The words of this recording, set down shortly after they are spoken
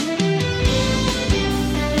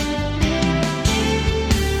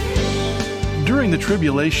During the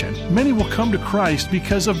tribulation, many will come to Christ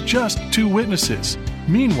because of just 2 witnesses.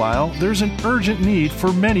 Meanwhile, there's an urgent need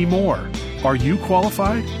for many more. Are you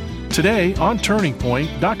qualified? Today, on Turning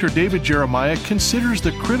Point, Dr. David Jeremiah considers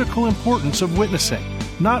the critical importance of witnessing,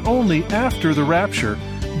 not only after the rapture,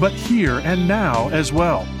 but here and now as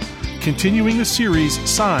well. Continuing the series,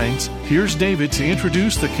 Signs, here's David to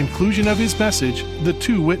introduce the conclusion of his message, The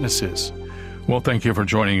 2 Witnesses. Well, thank you for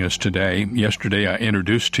joining us today. Yesterday, I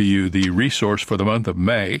introduced to you the resource for the month of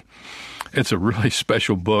May. It's a really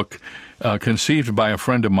special book conceived by a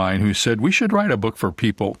friend of mine who said we should write a book for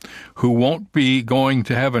people who won't be going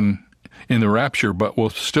to heaven in the rapture, but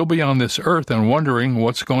will still be on this earth and wondering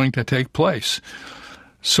what's going to take place.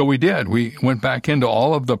 So we did. We went back into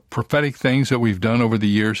all of the prophetic things that we've done over the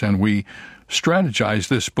years, and we strategized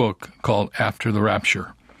this book called After the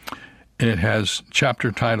Rapture. It has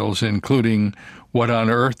chapter titles including What on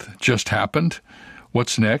Earth Just Happened,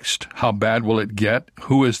 What's Next, How Bad Will It Get,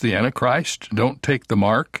 Who is the Antichrist, Don't Take the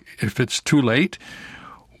Mark If It's Too Late,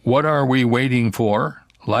 What Are We Waiting For,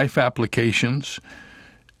 Life Applications.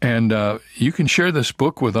 And you can share this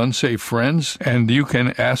book with unsaved friends, and you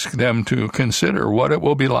can ask them to consider what it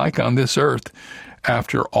will be like on this earth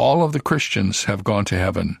after all of the Christians have gone to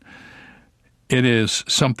heaven. It is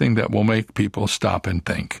something that will make people stop and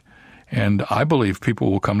think. And I believe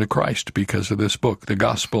people will come to Christ because of this book. The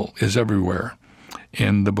gospel is everywhere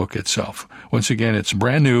in the book itself. Once again, it's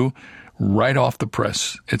brand new, right off the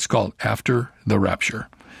press. It's called After the Rapture.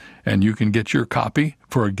 And you can get your copy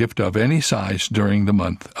for a gift of any size during the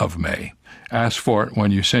month of May. Ask for it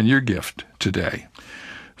when you send your gift today.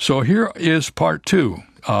 So here is part 2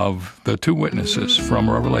 of the 2 witnesses from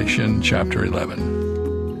Revelation chapter 11.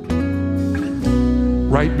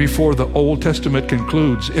 Right before the Old Testament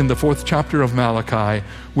concludes, in the 4th chapter of Malachi,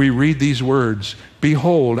 we read these words,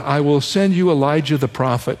 "Behold, I will send you Elijah the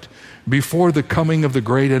prophet before the coming of the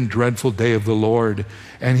great and dreadful day of the Lord.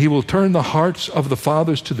 And he will turn the hearts of the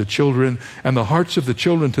fathers to the children, and the hearts of the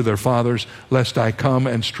children to their fathers, lest I come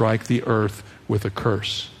and strike the earth with a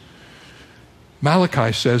curse."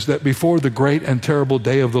 Malachi says that before the great and terrible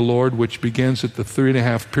day of the Lord, which begins at the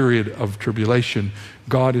 3.5 period of tribulation,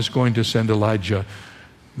 God is going to send Elijah.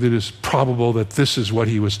 It is probable that this is what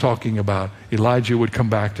he was talking about. Elijah would come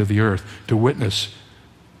back to the earth to witness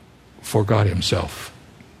for God himself.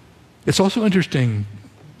 It's also interesting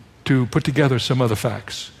to put together some other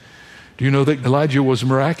facts. Do you know that Elijah was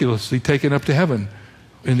miraculously taken up to heaven?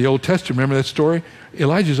 In the Old Testament, remember that story?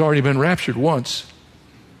 Elijah's already been raptured once.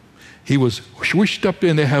 He was swished up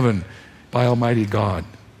into heaven by Almighty God.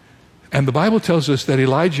 And the Bible tells us that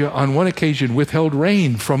Elijah on one occasion withheld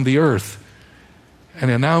rain from the earth and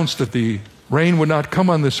announced that the rain would not come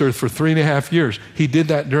on this earth for 3.5 years. He did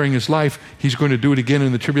that during his life. He's going to do it again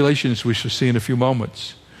in the tribulation, as we shall see in a few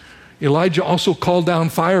moments. Elijah also called down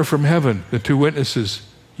fire from heaven. The 2 witnesses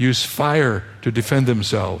used fire to defend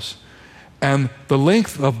themselves. And the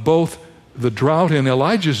length of both the drought in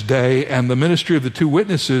Elijah's day and the ministry of the 2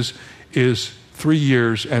 witnesses is 3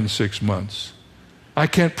 years and 6 months. I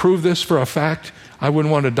can't prove this for a fact. I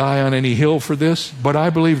wouldn't want to die on any hill for this, but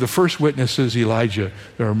I believe the first witness is Elijah.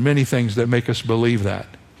 There are many things that make us believe that.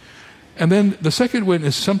 And then the second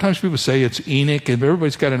witness, sometimes people say it's Enoch, and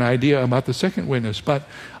everybody's got an idea about the second witness, but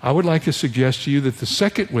I would like to suggest to you that the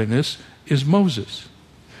second witness is Moses.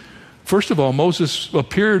 First of all, Moses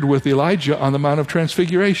appeared with Elijah on the Mount of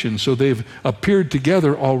Transfiguration, so they've appeared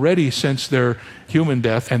together already since their human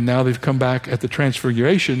death, and now they've come back at the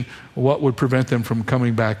Transfiguration. What would prevent them from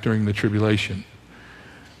coming back during the tribulation?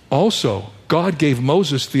 Also, God gave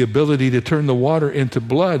Moses the ability to turn the water into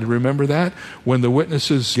blood. Remember that? When the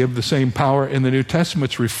witnesses give the same power in the New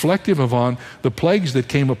Testament, it's reflective upon the plagues that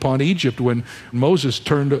came upon Egypt when Moses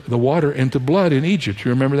turned the water into blood in Egypt.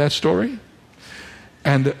 You remember that story?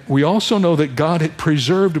 And we also know that God had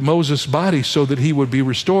preserved Moses' body so that he would be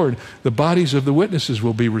restored. The bodies of the witnesses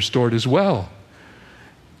will be restored as well.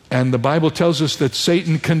 And the Bible tells us that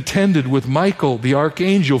Satan contended with Michael, the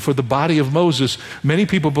archangel, for the body of Moses. Many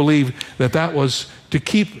people believe that that was to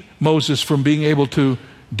keep Moses from being able to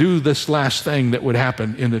do this last thing that would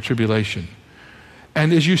happen in the tribulation.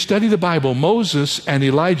 And as you study the Bible, Moses and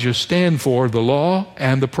Elijah stand for the law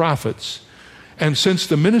and the prophets. And since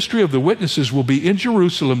the ministry of the witnesses will be in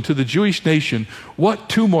Jerusalem to the Jewish nation, what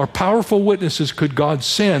 2 more powerful witnesses could God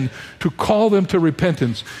send to call them to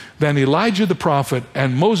repentance than Elijah the prophet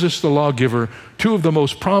and Moses the lawgiver, 2 of the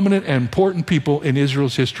most prominent and important people in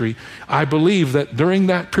Israel's history? I believe that during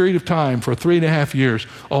that period of time, for 3.5 years,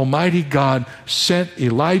 Almighty God sent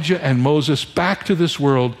Elijah and Moses back to this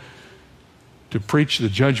world to preach the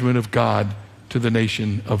judgment of God to the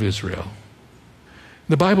nation of Israel.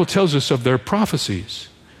 The Bible tells us of their prophecies.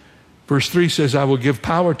 Verse 3 says, I will give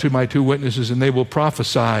power to my 2 witnesses, and they will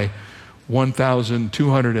prophesy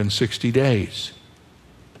 1,260 days.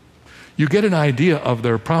 You get an idea of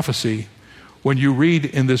their prophecy when you read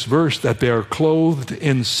in this verse that they are clothed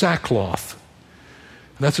in sackcloth.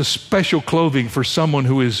 That's a special clothing for someone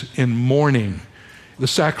who is in mourning. The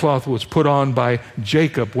sackcloth was put on by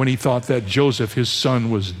Jacob when he thought that Joseph, his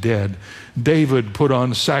son, was dead. David put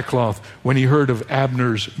on sackcloth when he heard of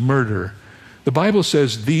Abner's murder. The Bible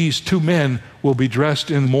says these 2 men will be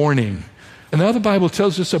dressed in mourning. And now the Bible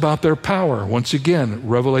tells us about their power. Once again,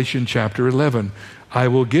 Revelation chapter 11. I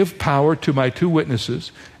will give power to my 2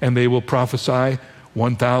 witnesses, and they will prophesy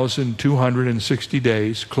 1,260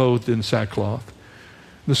 days, clothed in sackcloth.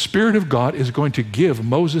 The Spirit of God is going to give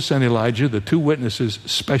Moses and Elijah, the 2 witnesses,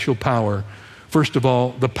 special power. First of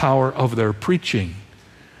all, the power of their preaching.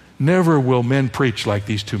 Never will men preach like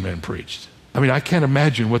these 2 men preached. I mean, I can't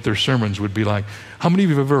imagine what their sermons would be like. How many of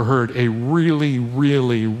you have ever heard a really,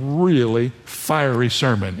 really, really fiery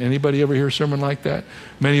sermon? Anybody ever hear a sermon like that?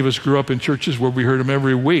 Many of us grew up in churches where we heard them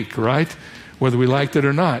every week, right? Whether we liked it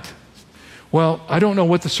or not. Well, I don't know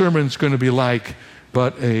what the sermon's going to be like,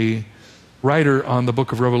 but a writer on the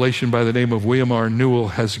book of Revelation by the name of William R. Newell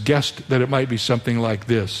has guessed that it might be something like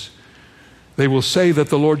this. They will say that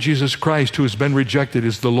the Lord Jesus Christ, who has been rejected,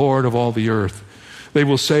 is the Lord of all the earth. They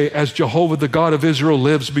will say, as Jehovah the God of Israel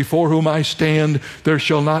lives, before whom I stand, there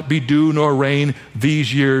shall not be dew nor rain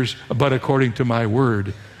these years, but according to my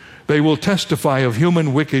word. They will testify of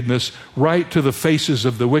human wickedness right to the faces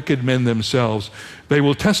of the wicked men themselves. They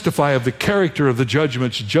will testify of the character of the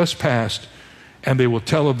judgments just past, and they will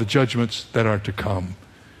tell of the judgments that are to come.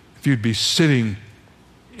 If you'd be sitting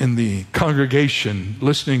in the congregation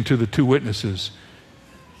listening to the 2 witnesses,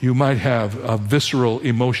 you might have a visceral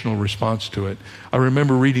emotional response to it. I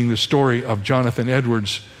remember reading the story of Jonathan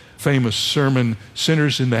Edwards' famous sermon,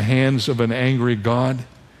 Sinners in the Hands of an Angry God.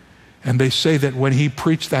 And they say that when he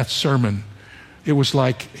preached that sermon, it was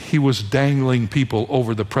like he was dangling people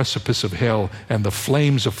over the precipice of hell, and the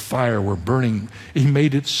flames of fire were burning. He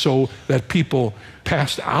made it so that people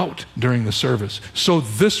passed out during the service. So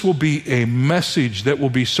this will be a message that will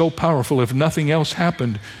be so powerful, if nothing else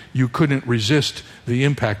happened, you couldn't resist the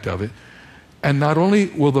impact of it. And not only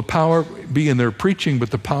will the power be in their preaching, but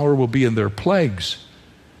the power will be in their plagues.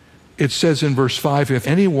 It says in verse 5, if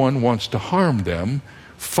anyone wants to harm them,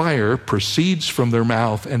 fire proceeds from their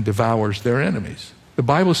mouth and devours their enemies. The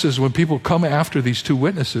Bible says when people come after these 2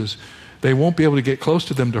 witnesses, they won't be able to get close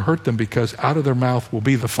to them to hurt them, because out of their mouth will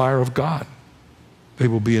be the fire of God. They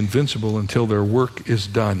will be invincible until their work is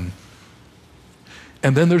done.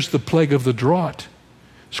 And then there's the plague of the drought.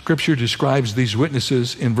 Scripture describes these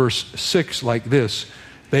witnesses in verse 6 like this.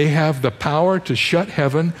 They have the power to shut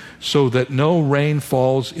heaven so that no rain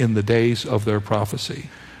falls in the days of their prophecy.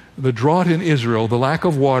 The drought in Israel, the lack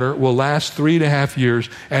of water, will last 3.5 years,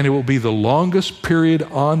 and it will be the longest period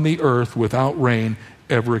on the earth without rain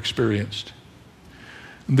ever experienced.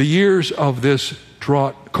 The years of this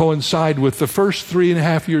drought coincide with the first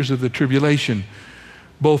 3.5 years of the tribulation.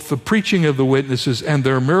 Both the preaching of the witnesses and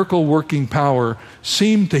their miracle-working power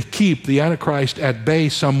seem to keep the Antichrist at bay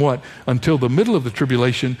somewhat until the middle of the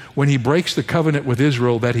tribulation, when he breaks the covenant with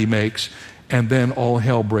Israel that he makes, and then all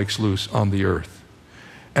hell breaks loose on the earth.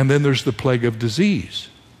 And then there's the plague of disease.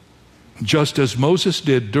 Just as Moses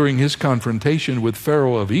did during his confrontation with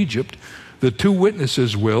Pharaoh of Egypt, the 2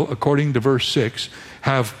 witnesses will, according to verse 6,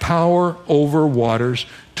 have power over waters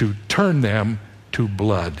to turn them to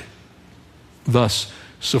blood. Thus,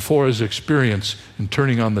 Sephora's experience in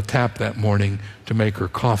turning on the tap that morning to make her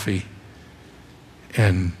coffee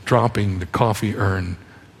and dropping the coffee urn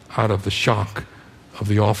out of the shock of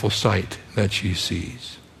the awful sight that she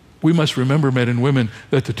sees. We must remember, men and women,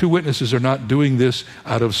 that the 2 witnesses are not doing this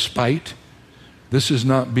out of spite. This is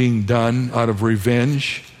not being done out of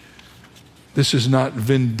revenge. This is not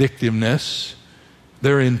vindictiveness.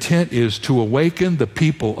 Their intent is to awaken the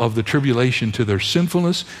people of the tribulation to their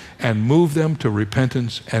sinfulness and move them to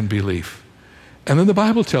repentance and belief. And then the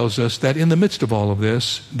Bible tells us that in the midst of all of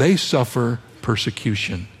this, they suffer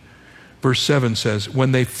persecution. Verse 7 says,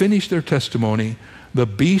 when they finish their testimony, the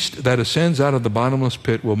beast that ascends out of the bottomless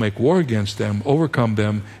pit will make war against them, overcome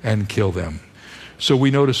them, and kill them. So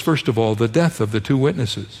we notice, first of all, the death of the 2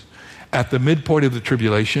 witnesses. At the midpoint of the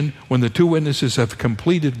tribulation, when the 2 witnesses have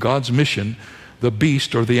completed God's mission, the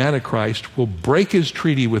beast, or the Antichrist, will break his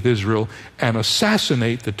treaty with Israel and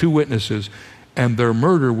assassinate the 2 witnesses, and their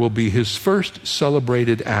murder will be his first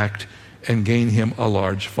celebrated act and gain him a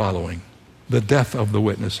large following. The death of the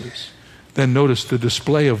witnesses. Then notice the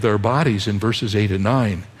display of their bodies in verses 8 and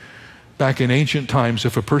 9. Back in ancient times,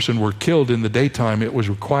 if a person were killed in the daytime, it was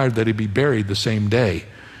required that he be buried the same day.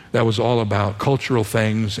 That was all about cultural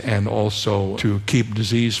things and also to keep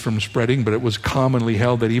disease from spreading, but it was commonly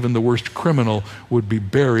held that even the worst criminal would be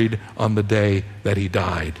buried on the day that he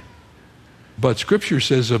died. But Scripture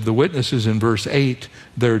says of the witnesses in verse 8,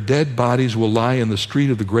 their dead bodies will lie in the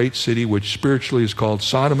street of the great city, which spiritually is called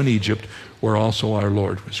Sodom and Egypt, where also our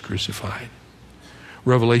Lord was crucified.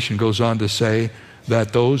 Revelation goes on to say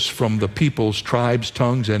that those from the peoples, tribes,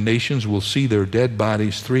 tongues, and nations will see their dead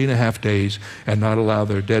bodies 3.5 days and not allow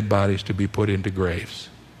their dead bodies to be put into graves.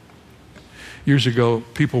 Years ago,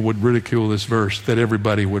 people would ridicule this verse, that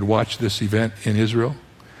everybody would watch this event in Israel.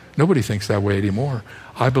 Nobody thinks that way anymore.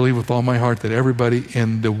 I believe with all my heart that everybody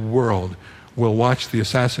in the world will watch the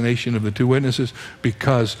assassination of the two witnesses,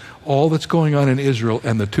 because all that's going on in Israel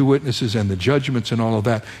and the two witnesses and the judgments and all of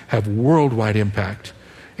that have worldwide impact.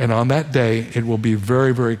 And on that day, it will be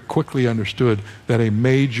very, very quickly understood that a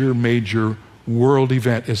major, major world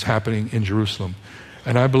event is happening in Jerusalem.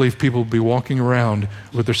 And I believe people will be walking around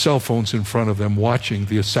with their cell phones in front of them, watching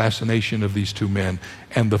the assassination of these two men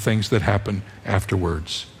and the things that happen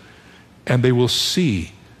afterwards. And they will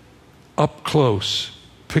see up close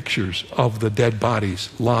pictures of the dead bodies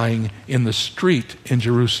lying in the street in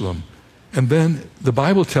Jerusalem. And then the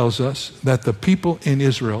Bible tells us that the people in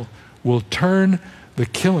Israel will turn the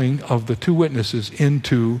killing of the two witnesses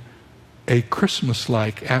into a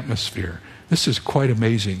Christmas-like atmosphere. This is quite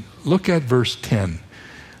amazing. Look at verse 10.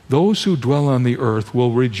 Those who dwell on the earth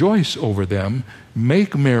will rejoice over them,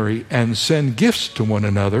 make merry, and send gifts to one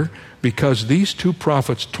another, because these two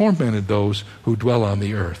prophets tormented those who dwell on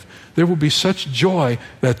the earth. There will be such joy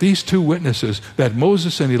that these two witnesses, that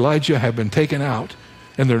Moses and Elijah have been taken out,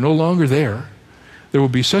 and they're no longer there. There will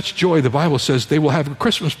be such joy, the Bible says, they will have a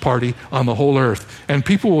Christmas party on the whole earth. And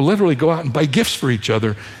people will literally go out and buy gifts for each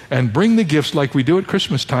other and bring the gifts like we do at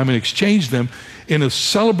Christmas time and exchange them in a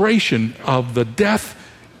celebration of the death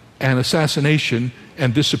and assassination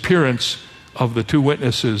and disappearance of the two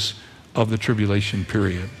witnesses of the tribulation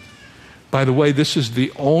period. By the way, this is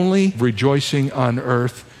the only rejoicing on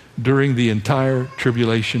earth during the entire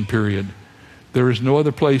tribulation period. There is no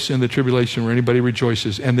other place in the tribulation where anybody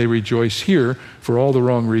rejoices, and they rejoice here for all the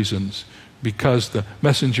wrong reasons, because the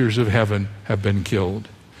messengers of heaven have been killed.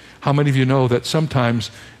 How many of you know that sometimes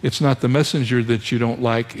it's not the messenger that you don't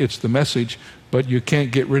like, it's the message, but you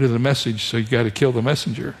can't get rid of the message, so you got to kill the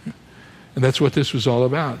messenger. And that's what this was all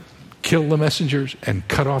about. Kill the messengers and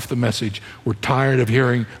cut off the message. We're tired of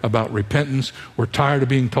hearing about repentance. We're tired of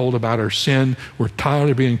being told about our sin. We're tired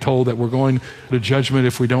of being told that we're going to judgment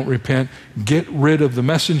if we don't repent. Get rid of the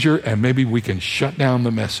messenger and maybe we can shut down the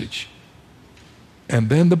message. And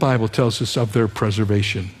then the Bible tells us of their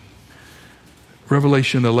preservation.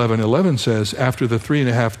 Revelation 11:11 says, after the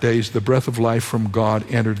 3.5 days, the breath of life from God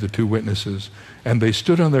entered the two witnesses, and they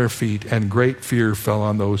stood on their feet, and great fear fell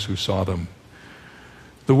on those who saw them.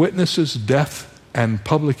 The witnesses' death and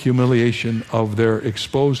public humiliation of their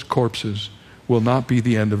exposed corpses will not be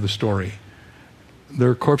the end of the story.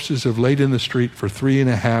 Their corpses have laid in the street for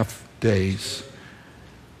 3.5 days.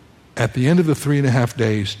 At the end of the 3.5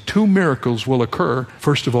 days, 2 miracles will occur.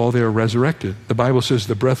 First of all, they are resurrected. The Bible says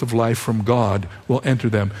the breath of life from God will enter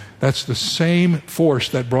them. That's the same force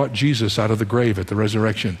that brought Jesus out of the grave at the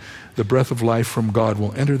resurrection. The breath of life from God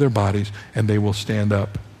will enter their bodies, and they will stand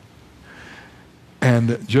up.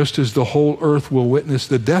 And just as the whole earth will witness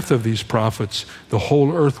the death of these prophets, the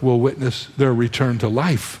whole earth will witness their return to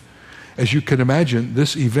life. As you can imagine,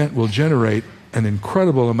 this event will generate an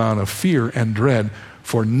incredible amount of fear and dread,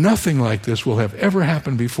 for nothing like this will have ever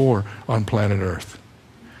happened before on planet Earth.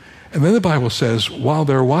 And then the Bible says, while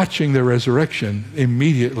they're watching their resurrection,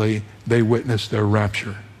 immediately they witness their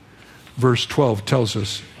rapture. Verse 12 tells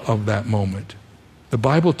us of that moment. The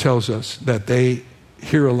Bible tells us that they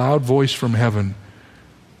hear a loud voice from heaven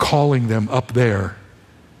calling them up there.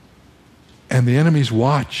 And the enemies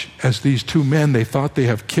watch as these 2 men they thought they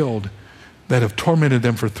have killed, that have tormented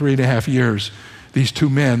them for 3.5 years, these 2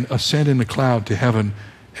 men ascend in a cloud to heaven,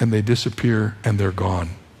 and they disappear and they're gone.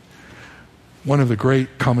 One of the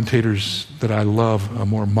great commentators that I love, a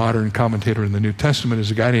more modern commentator in the New Testament, is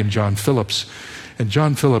a guy named John Phillips. And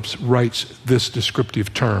John Phillips writes this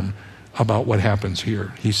descriptive term about what happens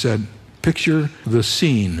here. He said, picture the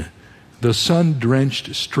scene, the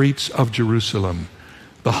sun-drenched streets of Jerusalem.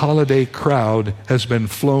 The holiday crowd has been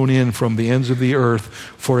flown in from the ends of the earth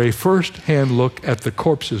for a first-hand look at the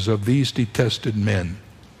corpses of these detested men.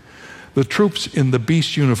 The troops in the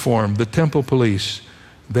beast uniform, the temple police,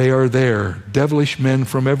 they are there, devilish men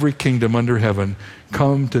from every kingdom under heaven,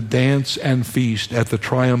 come to dance and feast at the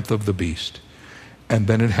triumph of the beast. And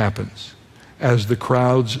then it happens. As the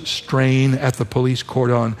crowds strain at the police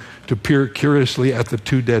cordon to peer curiously at the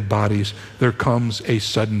two dead bodies, there comes a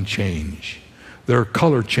sudden change. Their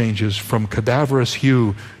color changes from cadaverous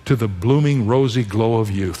hue to the blooming rosy glow of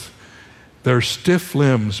youth. Their stiff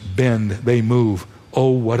limbs bend, they move.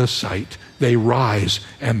 Oh, what a sight. They rise,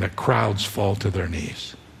 and the crowds fall to their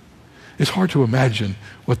knees. It's hard to imagine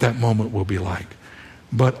what that moment will be like.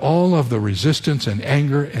 But all of the resistance and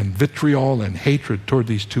anger and vitriol and hatred toward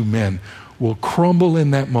these two men will crumble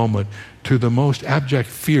in that moment to the most abject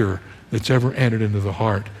fear that's ever entered into the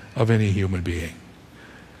heart of any human being.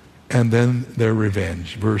 And then their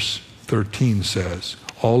revenge. Verse 13 says,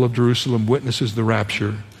 all of Jerusalem witnesses the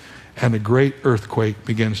rapture, and a great earthquake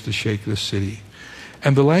begins to shake the city.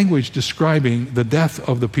 And the language describing the death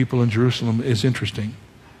of the people in Jerusalem is interesting.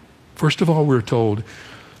 First of all, we're told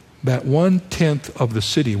that 1/10 of the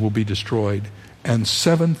city will be destroyed, and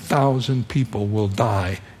 7,000 people will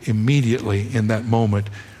die immediately in that moment,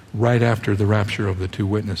 right after the rapture of the two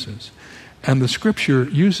witnesses. And the scripture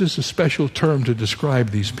uses a special term to describe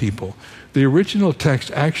these people. The original text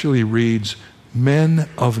actually reads, men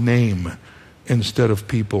of name, instead of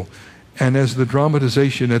people. And as the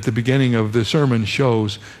dramatization at the beginning of the sermon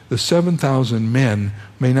shows, the 7,000 men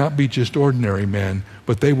may not be just ordinary men,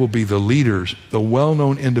 but they will be the leaders, the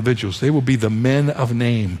well-known individuals. They will be the men of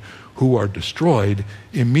name who are destroyed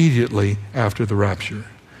immediately after the rapture.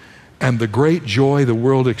 And the great joy the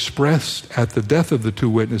world expressed at the death of the two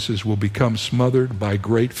witnesses will become smothered by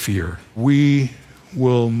great fear. We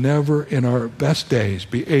will never in our best days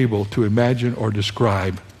be able to imagine or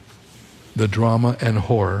describe the drama and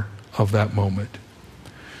horror of that moment.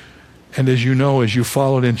 And as you know, as you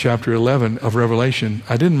followed in chapter 11 of Revelation,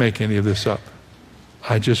 I didn't make any of this up.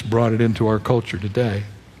 I just brought it into our culture today.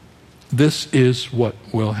 This is what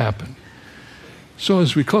will happen. So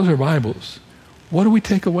as we close our Bibles, what do we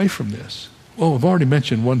take away from this? Well, I've already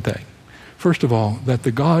mentioned one thing. First of all, that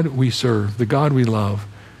the God we serve, the God we love,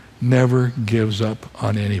 never gives up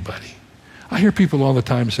on anybody. I hear people all the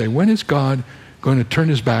time say, when is God going to turn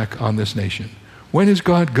his back on this nation? When is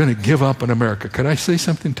God going to give up on America? Can I say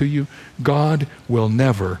something to you? God will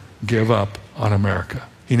never give up on America.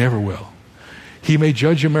 He never will. He may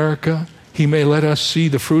judge America. He may let us see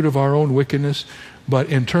the fruit of our own wickedness. But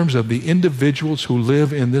in terms of the individuals who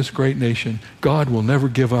live in this great nation, God will never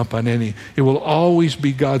give up on any. It will always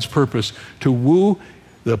be God's purpose to woo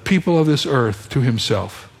the people of this earth to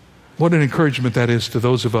himself. What an encouragement that is to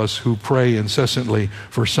those of us who pray incessantly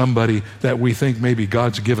for somebody that we think maybe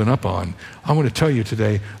God's given up on. I want to tell you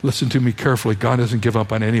today, listen to me carefully, God doesn't give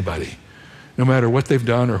up on anybody. No matter what they've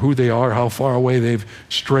done or who they are, how far away they've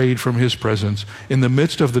strayed from his presence. In the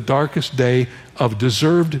midst of the darkest day of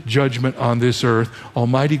deserved judgment on this earth,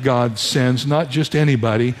 Almighty God sends not just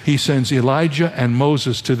anybody, he sends Elijah and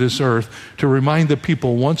Moses to this earth to remind the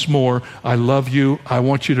people once more, I love you, I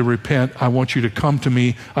want you to repent, I want you to come to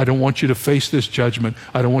me, I don't want you to face this judgment,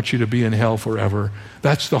 I don't want you to be in hell forever.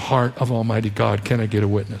 That's the heart of Almighty God. Can I get a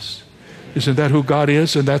witness? Isn't that who God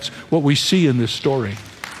is? And that's what we see in this story.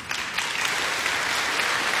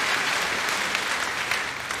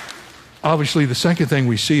 Obviously, the second thing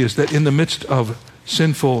we see is that in the midst of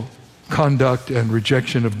sinful conduct and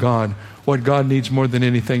rejection of God, what God needs more than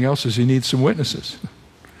anything else is he needs some witnesses.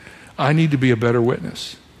 I need to be a better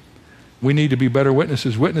witness. We need to be better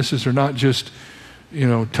witnesses. Witnesses are not just,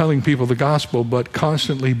 telling people the gospel, but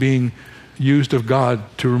constantly being used of God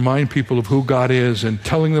to remind people of who God is and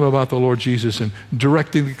telling them about the Lord Jesus and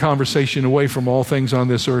directing the conversation away from all things on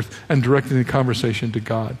this earth and directing the conversation to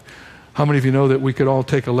God. How many of you know that we could all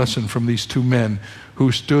take a lesson from these two men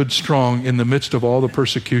who stood strong in the midst of all the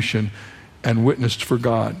persecution and witnessed for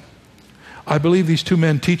God? I believe these two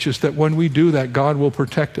men teach us that when we do that, God will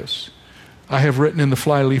protect us. I have written in the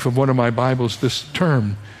flyleaf of one of my Bibles this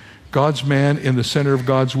term, God's man in the center of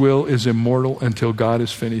God's will is immortal until God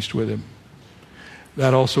is finished with him.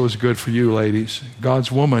 That also is good for you, ladies.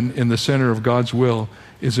 God's woman in the center of God's will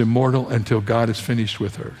is immortal until God is finished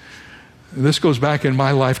with her. This goes back in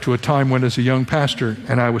my life to a time when as a young pastor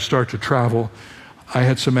and I would start to travel, I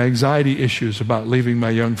had some anxiety issues about leaving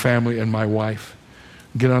my young family and my wife.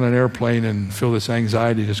 Get on an airplane and feel this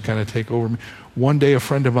anxiety just kind of take over me. One day a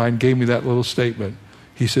friend of mine gave me that little statement.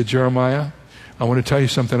 He said, Jeremiah, I want to tell you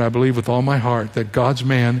something I believe with all my heart, that God's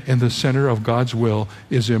man in the center of God's will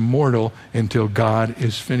is immortal until God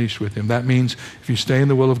is finished with him. That means if you stay in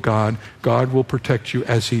the will of God, God will protect you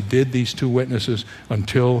as he did these two witnesses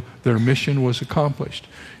until their mission was accomplished.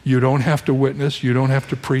 You don't have to witness. You don't have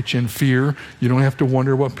to preach in fear. You don't have to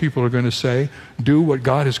wonder what people are going to say. Do what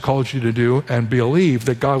God has called you to do and believe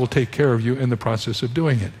that God will take care of you in the process of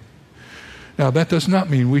doing it. Now, that does not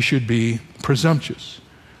mean we should be presumptuous.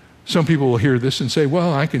 Some people will hear this and say,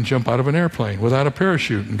 well, I can jump out of an airplane without a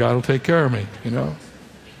parachute and God will take care of me,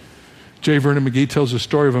 J. Vernon McGee tells a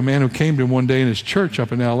story of a man who came to him one day in his church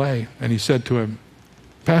up in L.A., and he said to him,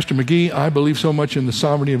 Pastor McGee, I believe so much in the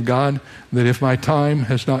sovereignty of God that if my time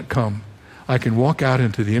has not come, I can walk out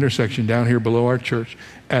into the intersection down here below our church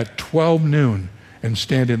at 12 noon and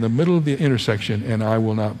stand in the middle of the intersection and I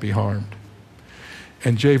will not be harmed.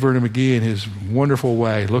 And J. Vernon McGee, in his wonderful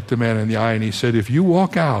way, looked the man in the eye and he said, if you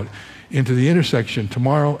walk out into the intersection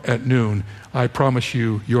tomorrow at noon, I promise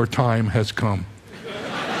you your time has come.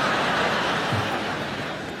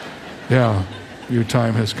 Yeah, your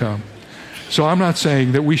time has come. So I'm not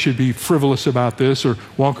saying that we should be frivolous about this or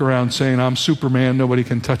walk around saying, I'm Superman, nobody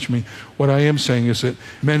can touch me. What I am saying is that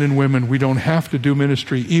men and women, we don't have to do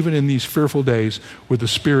ministry, even in these fearful days, with the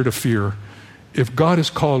spirit of fear. If God has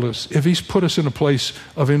called us, if He's put us in a place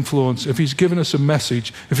of influence, if He's given us a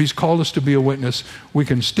message, if He's called us to be a witness, we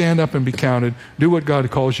can stand up and be counted, do what God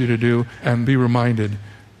calls you to do, and be reminded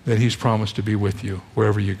that He's promised to be with you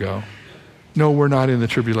wherever you go. No, we're not in the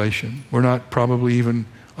tribulation. We're not probably even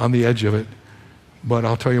on the edge of it. But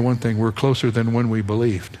I'll tell you one thing, we're closer than when we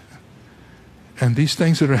believed. And these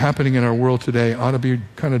things that are happening in our world today ought to be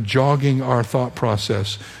kind of jogging our thought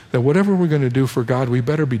process, that whatever we're going to do for God, we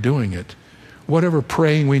better be doing it. Whatever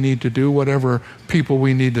praying we need to do, whatever people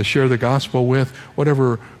we need to share the gospel with,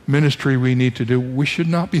 whatever ministry we need to do, we should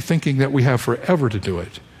not be thinking that we have forever to do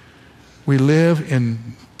it. We live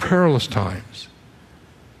in perilous times.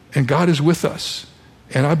 And God is with us.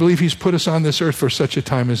 And I believe He's put us on this earth for such a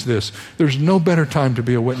time as this. There's no better time to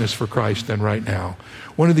be a witness for Christ than right now.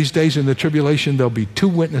 One of these days in the tribulation, there'll be 2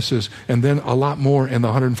 witnesses and then a lot more in the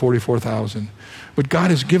 144,000. But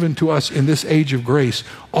God has given to us in this age of grace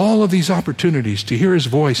all of these opportunities to hear His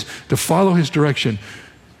voice, to follow His direction,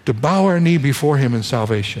 to bow our knee before Him in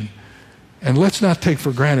salvation. And let's not take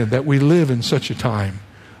for granted that we live in such a time.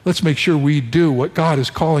 Let's make sure we do what God is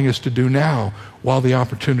calling us to do now while the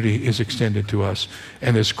opportunity is extended to us.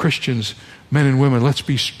 And as Christians, men and women, let's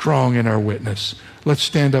be strong in our witness. Let's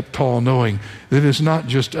stand up tall knowing that it's not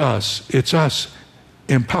just us, it's us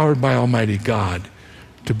empowered by Almighty God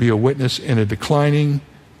to be a witness in a declining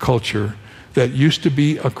culture that used to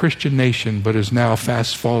be a Christian nation but is now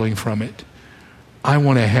fast falling from it. I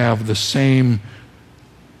want to have the same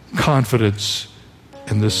confidence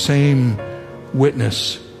and the same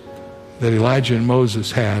witness that Elijah and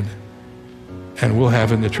Moses had and will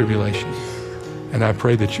have in the tribulation. And I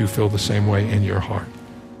pray that you feel the same way in your heart.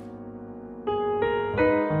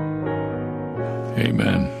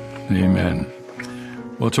 Amen. Amen.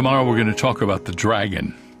 Well, tomorrow we're going to talk about the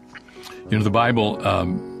dragon. The Bible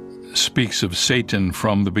speaks of Satan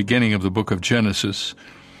from the beginning of the book of Genesis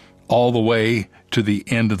all the way to the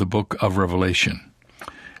end of the book of Revelation.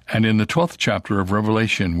 And in the 12th chapter of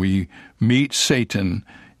Revelation, we meet Satan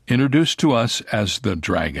introduced to us as the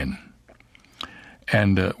dragon.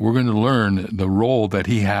 And we're going to learn the role that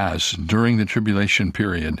he has during the tribulation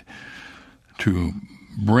period to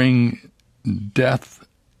bring death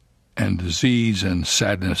and disease and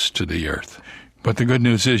sadness to the earth. But the good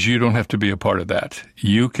news is you don't have to be a part of that.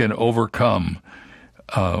 You can overcome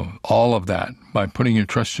all of that by putting your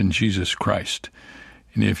trust in Jesus Christ.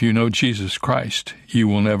 And if you know Jesus Christ, you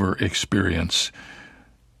will never experience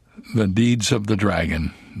the deeds of the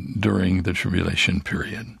dragon during the tribulation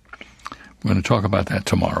period. We're going to talk about that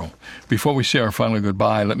tomorrow. Before we say our final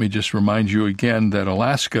goodbye, let me just remind you again that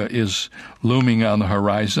Alaska is looming on the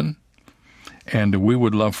horizon, and we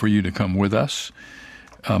would love for you to come with us.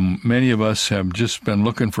 Many of us have just been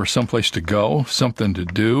looking for someplace to go, something to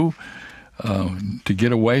do, to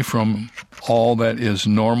get away from all that is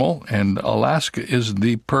normal, and Alaska is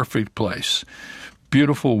the perfect place.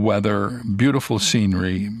 Beautiful weather, beautiful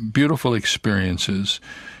scenery, beautiful experiences,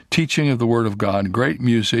 teaching of the Word of God, great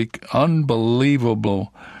music,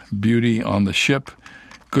 unbelievable beauty on the ship,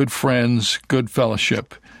 good friends, good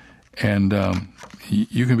fellowship, and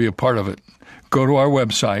you can be a part of it. Go to our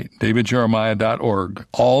website, davidjeremiah.org.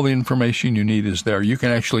 All the information you need is there. You can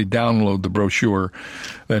actually download the brochure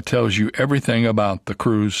that tells you everything about the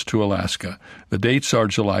cruise to Alaska. The dates are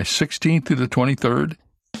July 16th through the 23rd.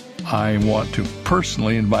 I want to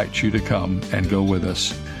personally invite you to come and go with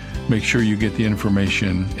us. Make sure you get the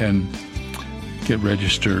information and get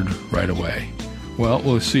registered right away. Well,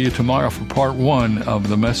 we'll see you tomorrow for part 1 of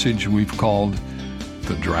the message we've called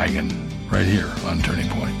The Dragon, right here on Turning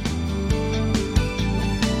Point.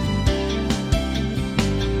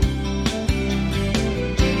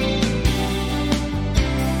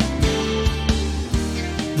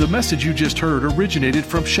 The message you just heard originated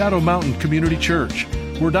from Shadow Mountain Community Church.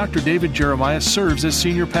 where Dr. David Jeremiah serves as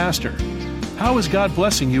senior pastor. How is God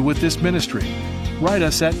blessing you with this ministry? Write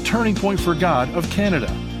us at Turning Point for God of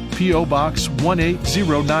Canada, P.O. Box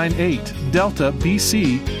 18098, Delta,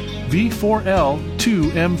 BC,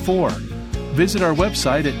 V4L2M4. Visit our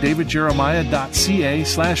website at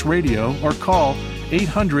davidjeremiah.ca/radio or call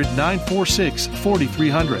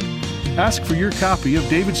 800-946-4300. Ask for your copy of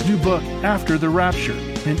David's new book, After the Rapture,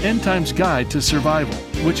 an End Times Guide to Survival,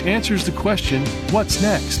 which answers the question, what's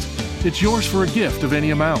next? It's yours for a gift of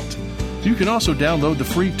any amount. You can also download the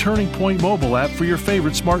free Turning Point mobile app for your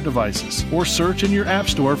favorite smart devices, or search in your app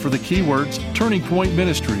store for the keywords Turning Point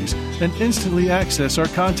Ministries and instantly access our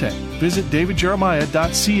content. Visit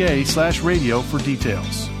davidjeremiah.ca/radio for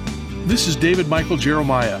details. This is David Michael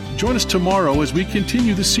Jeremiah. Join us tomorrow as we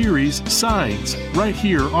continue the series Signs, right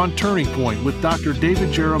here on Turning Point with Dr.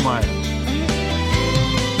 David Jeremiah.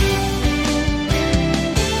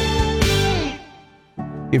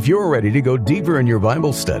 If you're ready to go deeper in your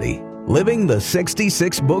Bible study, Living the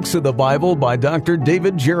 66 Books of the Bible by Dr.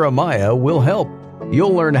 David Jeremiah will help.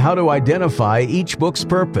 You'll learn how to identify each book's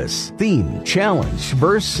purpose, theme, challenge,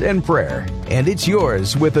 verse, and prayer. And it's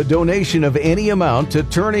yours with a donation of any amount to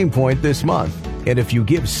Turning Point this month. And if you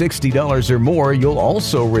give $60 or more, you'll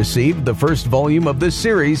also receive the first volume of this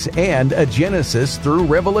series and a Genesis through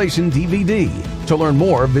Revelation DVD. To learn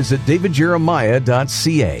more, visit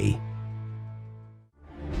davidjeremiah.ca.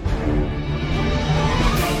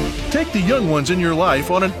 Take the young ones in your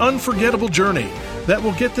life on an unforgettable journey that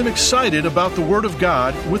will get them excited about the Word of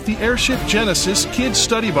God with the Airship Genesis Kids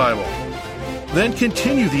Study Bible. Then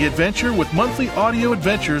continue the adventure with monthly audio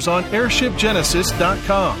adventures on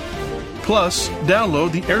airshipgenesis.com. Plus,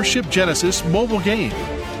 download the Airship Genesis mobile game,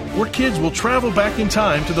 where kids will travel back in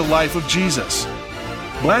time to the life of Jesus.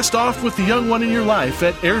 Blast off with the young one in your life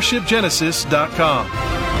at airshipgenesis.com.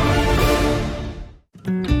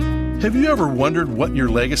 Have you ever wondered what your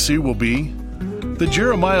legacy will be? The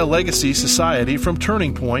Jeremiah Legacy Society from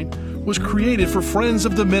Turning Point was created for friends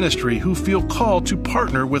of the ministry who feel called to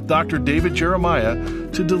partner with Dr. David Jeremiah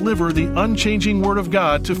to deliver the unchanging Word of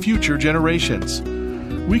God to future generations.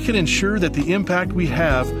 We can ensure that the impact we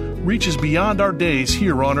have reaches beyond our days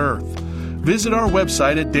here on earth. Visit our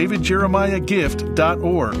website at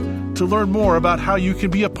davidjeremiahgift.org to learn more about how you can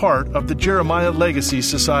be a part of the Jeremiah Legacy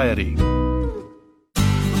Society.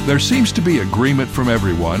 There seems to be agreement from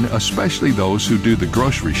everyone, especially those who do the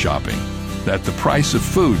grocery shopping, that the price of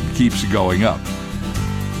food keeps going up.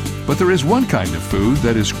 But there is one kind of food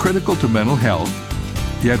that is critical to mental health,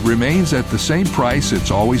 yet remains at the same price it's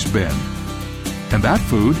always been. And that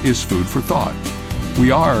food is food for thought. We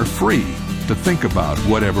are free to think about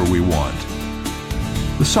whatever we want.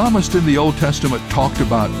 The psalmist in the Old Testament talked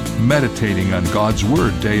about meditating on God's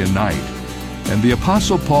Word day and night. And the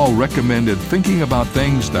Apostle Paul recommended thinking about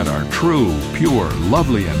things that are true, pure,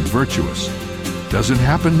 lovely, and virtuous. Doesn't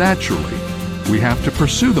happen naturally. We have to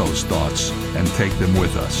pursue those thoughts and take them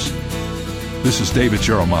with us. This is David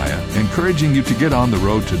Jeremiah, encouraging you to get on the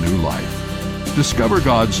road to new life. Discover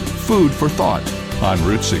God's food for thought on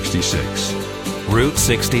Route 66. Route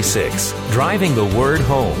 66, driving the Word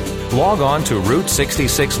home. Log on to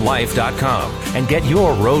Route66Life.com and get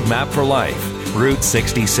your roadmap for life. Route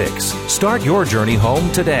 66. Start your journey home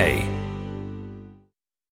today.